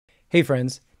Hey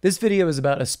friends, this video is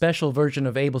about a special version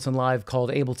of Ableton Live called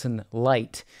Ableton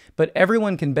Lite, but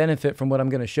everyone can benefit from what I'm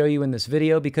going to show you in this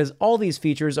video because all these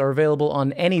features are available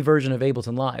on any version of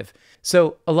Ableton Live.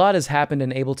 So a lot has happened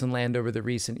in Ableton land over the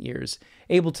recent years.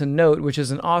 Ableton Note, which is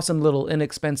an awesome little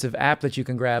inexpensive app that you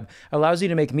can grab, allows you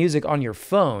to make music on your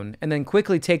phone and then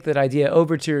quickly take that idea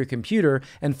over to your computer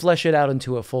and flesh it out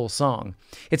into a full song.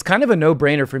 It's kind of a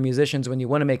no-brainer for musicians when you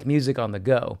want to make music on the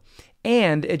go.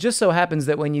 And it just so happens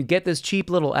that when you get this cheap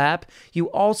little app, you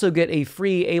also get a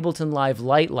free Ableton Live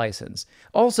Lite license.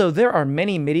 Also, there are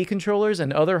many MIDI controllers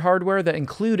and other hardware that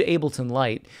include Ableton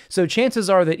Lite, so chances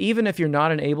are that even if you're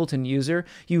not an Ableton user,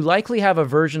 you likely have a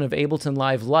version of Ableton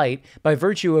Live Lite by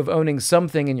virtue of owning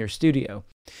something in your studio.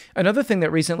 Another thing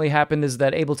that recently happened is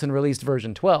that Ableton released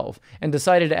version 12 and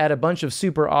decided to add a bunch of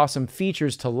super awesome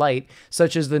features to Lite,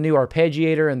 such as the new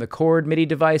arpeggiator and the chord MIDI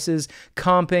devices,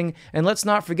 comping, and let's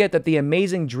not forget that the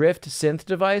amazing Drift synth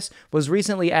device was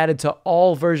recently added to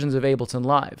all versions of Ableton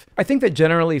Live. I think that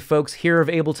generally folks hear of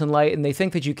Ableton Lite and they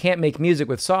think that you can't make music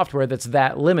with software that's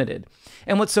that limited.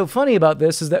 And what's so funny about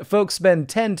this is that folks spend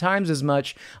 10 times as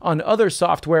much on other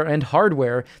software and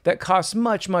hardware that costs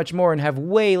much more and have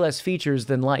way less features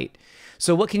than Lite.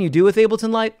 So what can you do with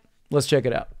Ableton Lite? Let's check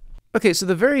it out. Okay, so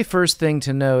the very first thing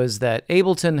to know is that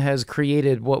Ableton has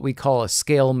created what we call a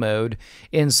scale mode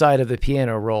inside of the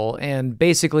piano roll, and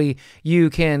basically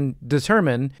you can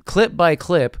determine clip by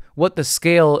clip what the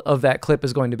scale of that clip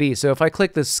is going to be. So if I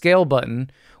click the scale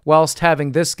button whilst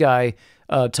having this guy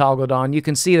toggled on, you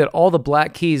can see that all the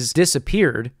black keys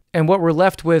disappeared. And what we're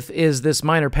left with is this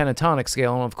minor pentatonic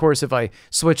scale. And of course, if I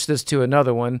switch this to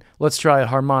another one, let's try a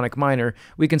harmonic minor,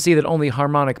 we can see that only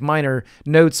harmonic minor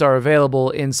notes are available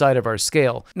inside of our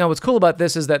scale. Now, what's cool about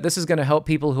this is that this is going to help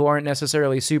people who aren't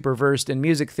necessarily super versed in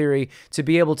music theory to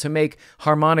be able to make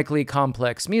harmonically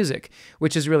complex music,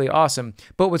 which is really awesome.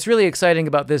 But what's really exciting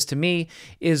about this to me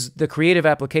is the creative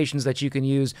applications that you can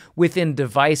use within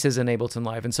devices in Ableton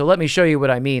Live. And so let me show you what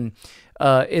I mean.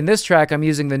 In this track, I'm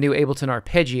using the new Ableton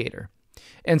arpeggiator.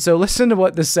 And so listen to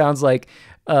what this sounds like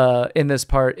in this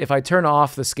part if I turn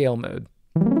off the scale mode.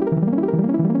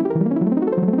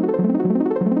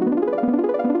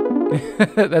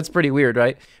 That's pretty weird,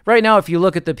 right? Right now, if you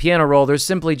look at the piano roll, there's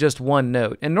simply just one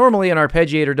note. And normally an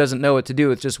arpeggiator doesn't know what to do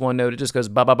with just one note. It just goes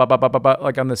ba ba ba ba ba ba ba,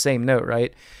 like on the same note,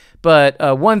 right?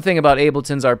 But one thing about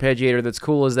Ableton's arpeggiator that's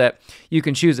cool is that you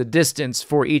can choose a distance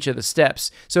for each of the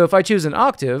steps. So if I choose an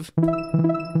octave,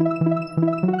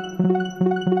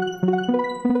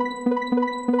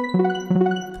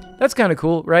 that's kind of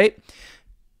cool, right?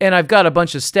 And I've got a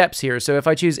bunch of steps here. So if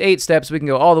I choose 8 steps, we can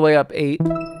go all the way up 8.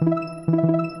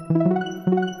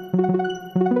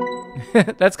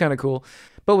 That's kind of cool.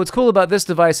 But what's cool about this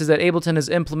device is that Ableton has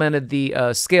implemented the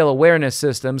scale awareness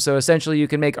system, so essentially you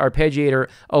can make Arpeggiator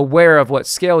aware of what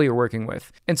scale you're working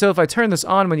with. And so if I turn this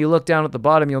on, when you look down at the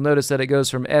bottom, you'll notice that it goes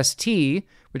from ST,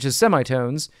 which is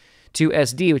semitones, to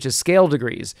SD, which is scale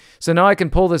degrees. So now I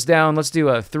can pull this down. Let's do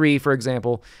a 3, for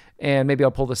example, and maybe I'll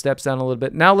pull the steps down a little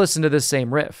bit. Now listen to this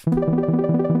same riff.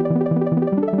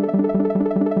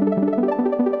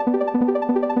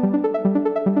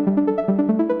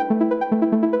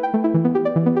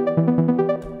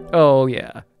 Oh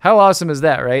yeah, how awesome is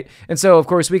that, right? And so of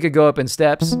course we could go up in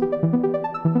steps. And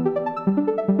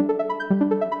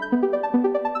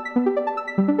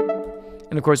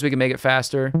of course we can make it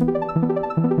faster.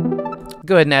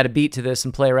 Go ahead and add a beat to this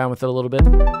and play around with it a little bit.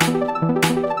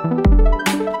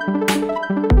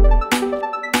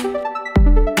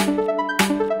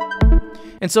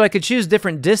 And so I could choose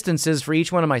different distances for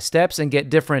each one of my steps and get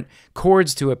different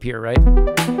chords to appear, right?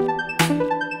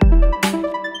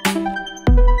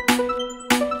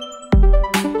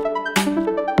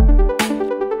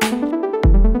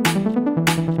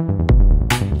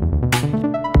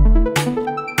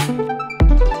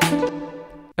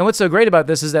 And what's so great about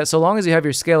this is that so long as you have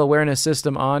your scale awareness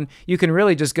system on, you can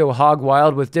really just go hog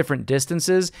wild with different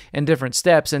distances and different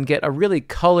steps and get a really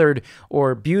colored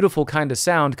or beautiful kind of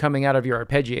sound coming out of your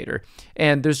arpeggiator.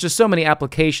 And there's just so many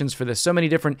applications for this, so many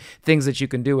different things that you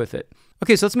can do with it.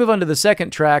 Okay, so let's move on to the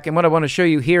second track, and what I want to show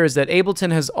you here is that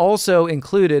Ableton has also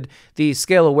included the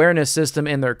scale awareness system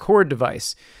in their chord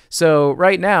device. So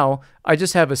right now, I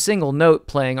just have a single note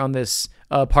playing on this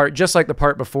part, just like the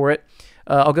part before it.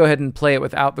 I'll go ahead and play it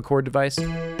without the chord device.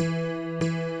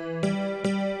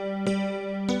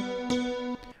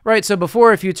 Right, so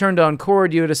before, if you turned on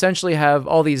chord, you would essentially have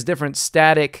all these different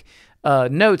static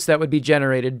notes that would be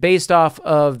generated based off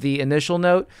of the initial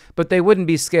note, but they wouldn't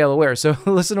be scale aware. So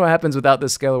listen to what happens without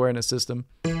this scale awareness system.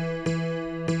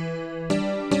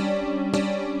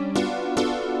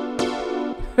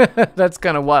 That's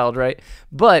kind of wild, right?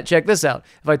 But check this out.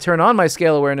 If I turn on my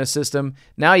scale awareness system,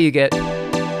 now you get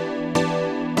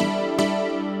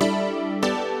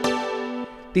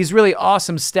these really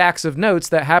awesome stacks of notes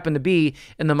that happen to be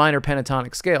in the minor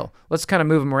pentatonic scale. Let's kind of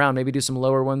move them around, maybe do some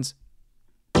lower ones.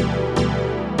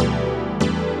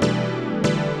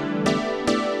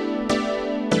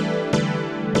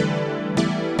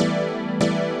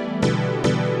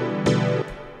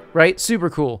 Right? Super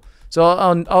cool. So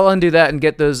I'll undo that and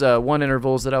get those one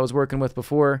intervals that I was working with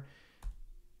before.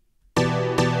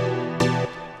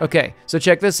 Okay, so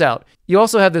check this out. You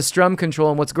also have this strum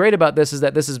control, and what's great about this is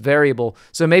that this is variable.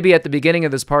 So maybe at the beginning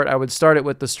of this part, I would start it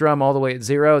with the strum all the way at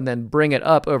 0 and then bring it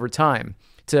up over time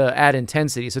to add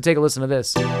intensity. So take a listen to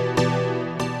this.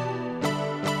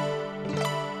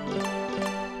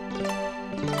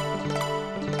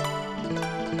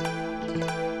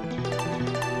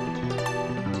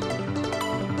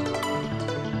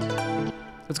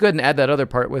 Let's go ahead and add that other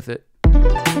part with it.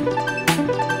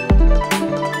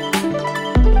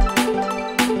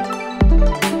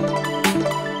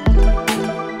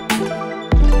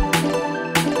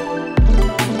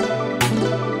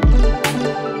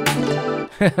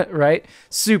 Right?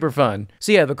 Super fun.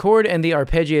 So yeah, the chord and the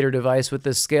arpeggiator device with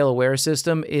this scale aware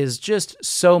system is just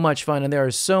so much fun, and there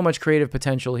is so much creative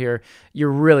potential here. You're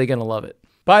really gonna love it.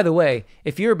 By the way,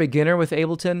 if you're a beginner with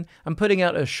Ableton, I'm putting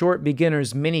out a short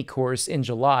beginner's mini course in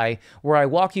July where I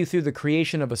walk you through the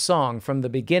creation of a song from the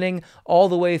beginning all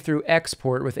the way through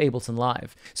export with Ableton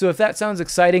Live. So if that sounds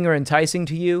exciting or enticing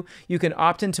to you, you can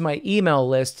opt into my email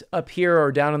list up here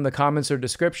or down in the comments or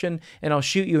description, and I'll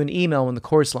shoot you an email when the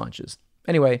course launches.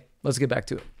 Anyway, let's get back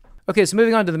to it. Okay, so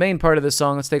moving on to the main part of this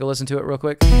song, let's take a listen to it real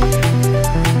quick.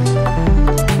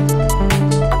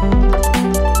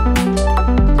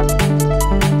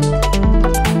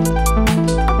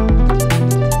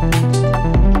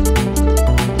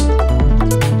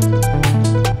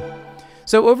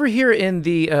 So over here in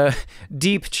the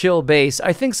deep chill bass,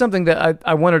 I think something that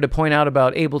I wanted to point out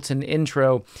about Ableton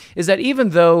Intro is that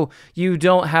even though you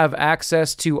don't have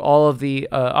access to all of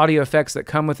the audio effects that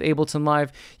come with Ableton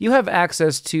Live, you have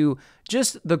access to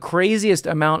just the craziest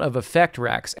amount of effect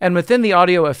racks. And within the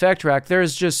audio effect rack,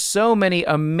 there's just so many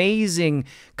amazing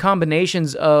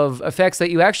combinations of effects that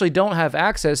you actually don't have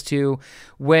access to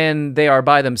when they are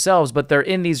by themselves, but they're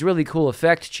in these really cool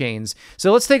effect chains.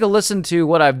 So let's take a listen to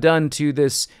what I've done to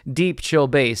this deep chill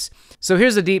bass. So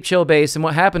here's the deep chill bass, and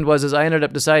what happened was I ended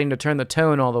up deciding to turn the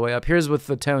tone all the way up. Here's with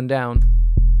the tone down.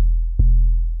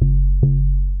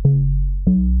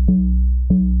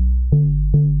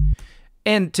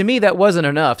 And to me, that wasn't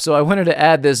enough, so I wanted to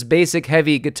add this basic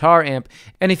heavy guitar amp.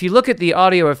 And if you look at the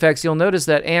audio effects, you'll notice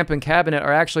that amp and cabinet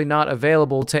are actually not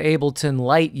available to Ableton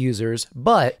Lite users,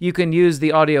 but you can use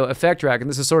the audio effect rack, and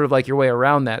this is sort of like your way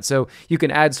around that. So you can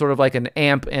add sort of like an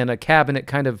amp and a cabinet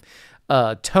kind of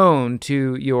tone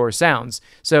to your sounds.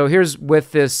 So here's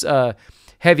with this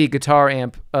heavy guitar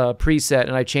amp preset,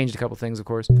 and I changed a couple things, of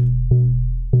course.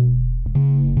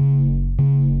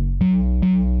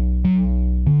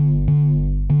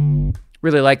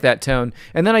 Really like that tone.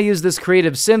 And then I use this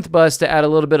creative synth bus to add a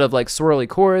little bit of like swirly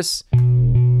chorus.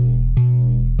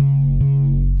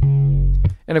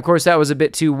 And of course that was a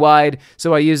bit too wide,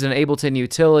 so I used an Ableton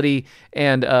utility,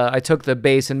 and I took the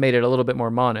bass and made it a little bit more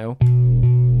mono.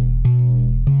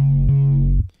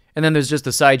 And then there's just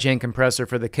the sidechain compressor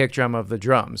for the kick drum of the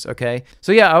drums, okay?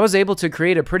 So yeah, I was able to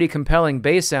create a pretty compelling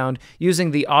bass sound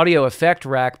using the audio effect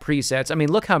rack presets. I mean,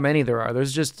 look how many there are.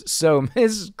 There's just so,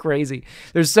 this is crazy.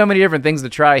 There's so many different things to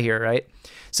try here, right?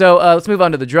 So let's move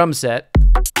on to the drum set.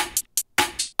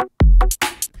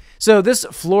 So this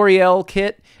Floriel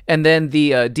kit and then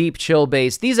the deep chill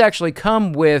bass, these actually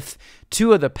come with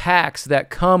two of the packs that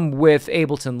come with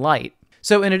Ableton Lite.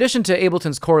 So in addition to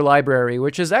Ableton's core library,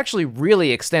 which is actually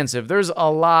really extensive, there's a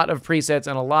lot of presets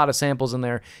and a lot of samples in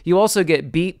there. You also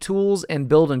get beat tools and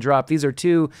build and drop. These are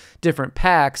two different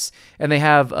packs, and they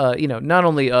have, you know, not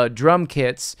only drum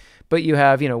kits, but you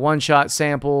have, you know, one-shot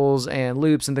samples and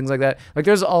loops and things like that. Like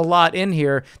there's a lot in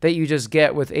here that you just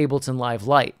get with Ableton Live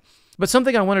Lite. But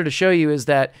something I wanted to show you is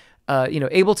that, you know,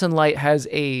 Ableton Lite has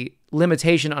a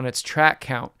limitation on its track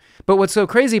count. But what's so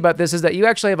crazy about this is that you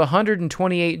actually have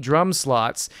 128 drum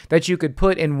slots that you could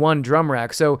put in one drum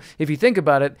rack. So if you think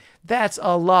about it, that's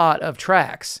a lot of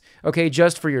tracks, okay,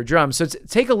 just for your drums. So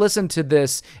take a listen to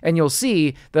this, and you'll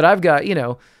see that I've got, you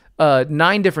know,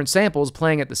 9 different samples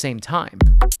playing at the same time.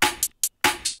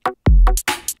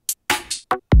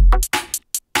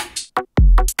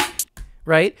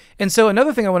 Right? And so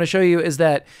another thing I want to show you is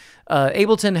that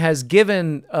Ableton has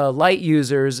given Lite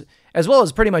users as well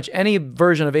as pretty much any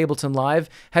version of Ableton Live,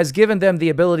 has given them the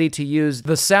ability to use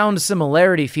the sound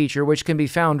similarity feature, which can be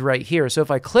found right here. So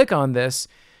if I click on this,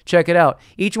 check it out.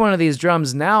 Each one of these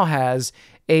drums now has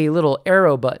a little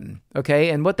arrow button, okay?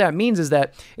 And what that means is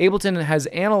that Ableton has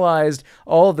analyzed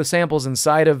all of the samples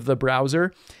inside of the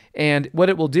browser, and what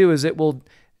it will do is it will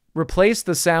replace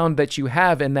the sound that you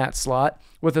have in that slot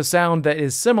with a sound that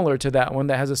is similar to that one,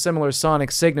 that has a similar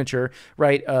sonic signature,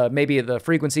 right? Maybe the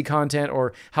frequency content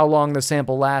or how long the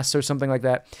sample lasts or something like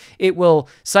that. It will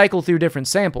cycle through different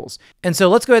samples. And so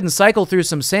let's go ahead and cycle through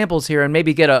some samples here and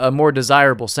maybe get a more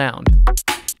desirable sound.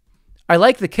 I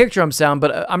like the kick drum sound,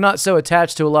 but I'm not so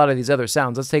attached to a lot of these other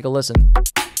sounds. Let's take a listen.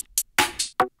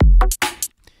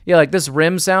 Yeah, like this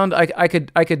rim sound, I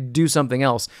could do something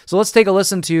else. So let's take a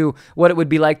listen to what it would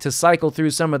be like to cycle through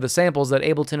some of the samples that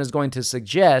Ableton is going to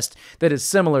suggest that is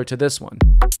similar to this one.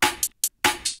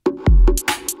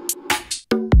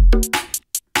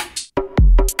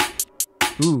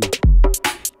 Ooh.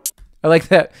 I like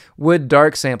that wood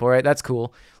dark sample, right? That's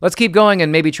cool. Let's keep going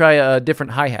and maybe try a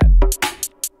different hi-hat.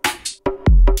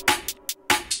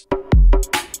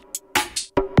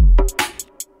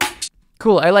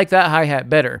 Cool, I like that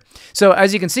hi-hat better. So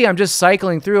as you can see, I'm just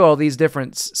cycling through all these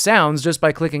different sounds just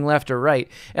by clicking left or right,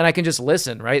 and I can just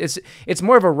listen, right? It's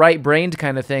more of a right-brained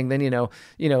kind of thing than, you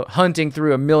know, hunting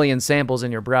through a million samples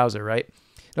in your browser, right?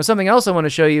 Now, something else I want to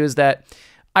show you is that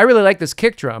I really like this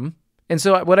kick drum, and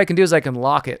so what I can do is I can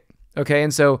lock it, okay?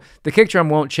 And so the kick drum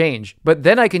won't change, but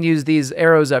then I can use these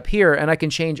arrows up here, and I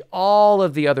can change all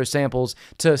of the other samples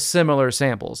to similar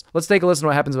samples. Let's take a listen to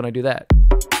what happens when I do that.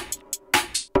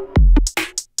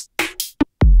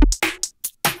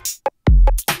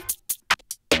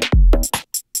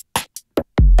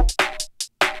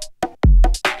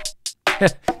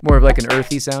 More of like an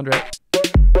earthy sound, right?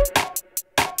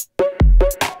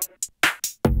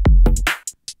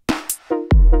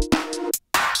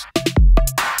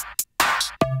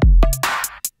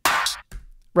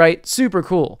 Right, super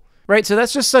cool. Right, so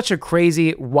that's just such a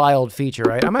crazy, wild feature,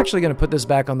 right? I'm actually going to put this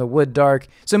back on the wood dark.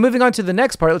 So moving on to the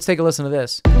next part, let's take a listen to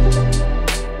this.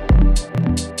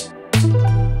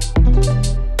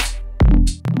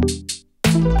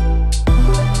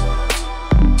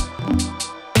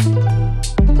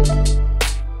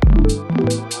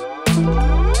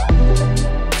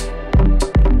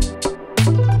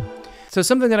 So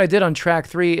something that I did on track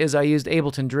 3 is I used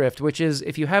Ableton Drift, which is,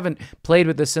 if you haven't played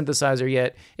with this synthesizer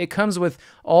yet, it comes with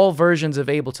all versions of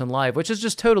Ableton Live, which is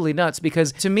just totally nuts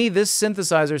because to me, this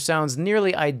synthesizer sounds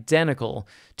nearly identical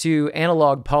to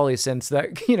analog polysynths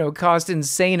that, you know, cost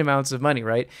insane amounts of money,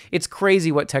 right? It's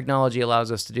crazy what technology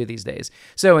allows us to do these days.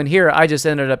 So in here, I just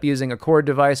ended up using a chord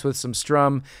device with some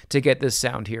strum to get this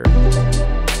sound here.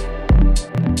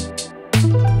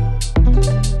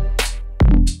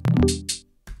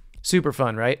 Super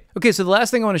fun, right? Okay, so the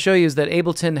last thing I want to show you is that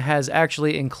Ableton has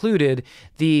actually included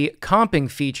the comping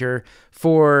feature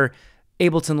for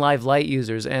Ableton Live Lite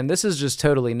users, and this is just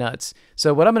totally nuts.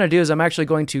 So what I'm going to do is I'm actually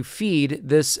going to feed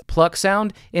this pluck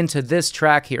sound into this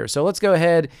track here. So let's go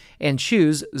ahead and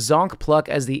choose Zonk Pluck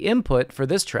as the input for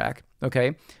this track,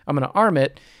 okay? I'm going to arm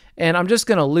it, and I'm just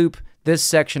going to loop this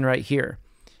section right here.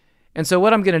 And so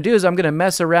what I'm going to do is I'm going to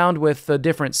mess around with the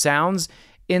different sounds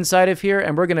inside of here,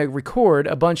 and we're going to record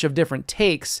a bunch of different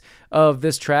takes of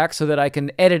this track so that I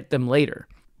can edit them later.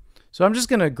 So I'm just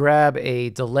going to grab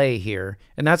a delay here,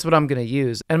 and that's what I'm going to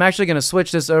use. And I'm actually going to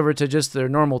switch this over to just their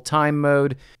normal time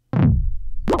mode.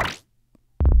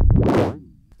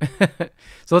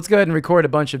 So let's go ahead and record a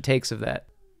bunch of takes of that.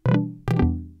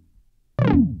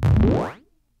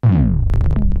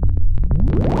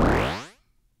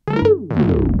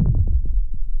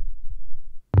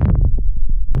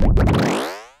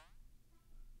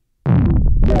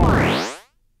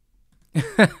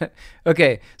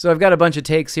 Okay, so I've got a bunch of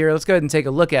takes here. Let's go ahead and take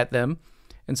a look at them.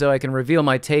 And so I can reveal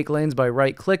my take lanes by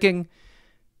right-clicking,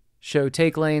 show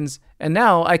take lanes, and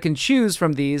now I can choose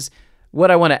from these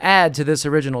what I want to add to this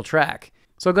original track.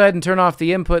 So I'll go ahead and turn off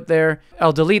the input there.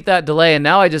 I'll delete that delay, and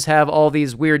now I just have all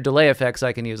these weird delay effects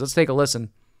I can use. Let's take a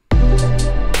listen.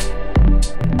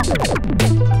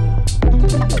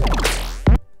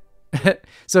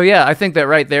 So yeah, I think that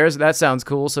right there, that sounds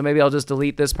cool. So maybe I'll just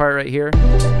delete this part right here.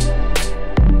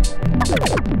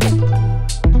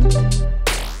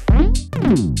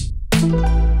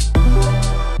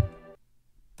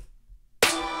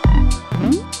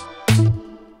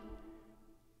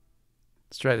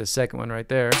 Let's try the second one right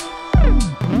there. I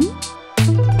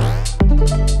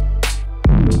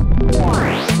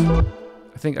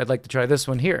think I'd like to try this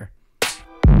one here.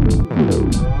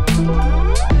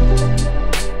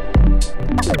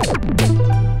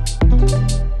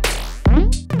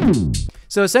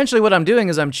 So essentially what I'm doing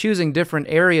is I'm choosing different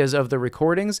areas of the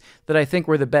recordings that I think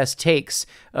were the best takes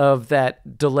of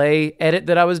that delay edit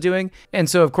that I was doing. And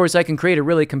so of course I can create a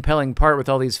really compelling part with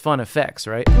all these fun effects,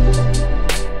 right?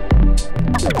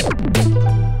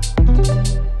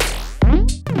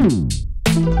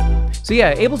 So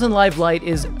yeah, Ableton Live Lite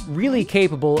is really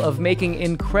capable of making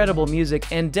incredible music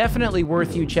and definitely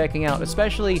worth you checking out,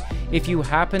 especially if you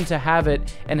happen to have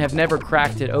it and have never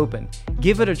cracked it open.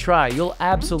 Give it a try, you'll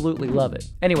absolutely love it.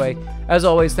 Anyway, as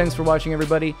always, thanks for watching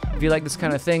everybody. If you like this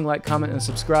kind of thing, like, comment, and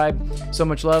subscribe. So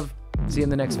much love. See you in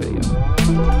the next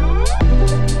video.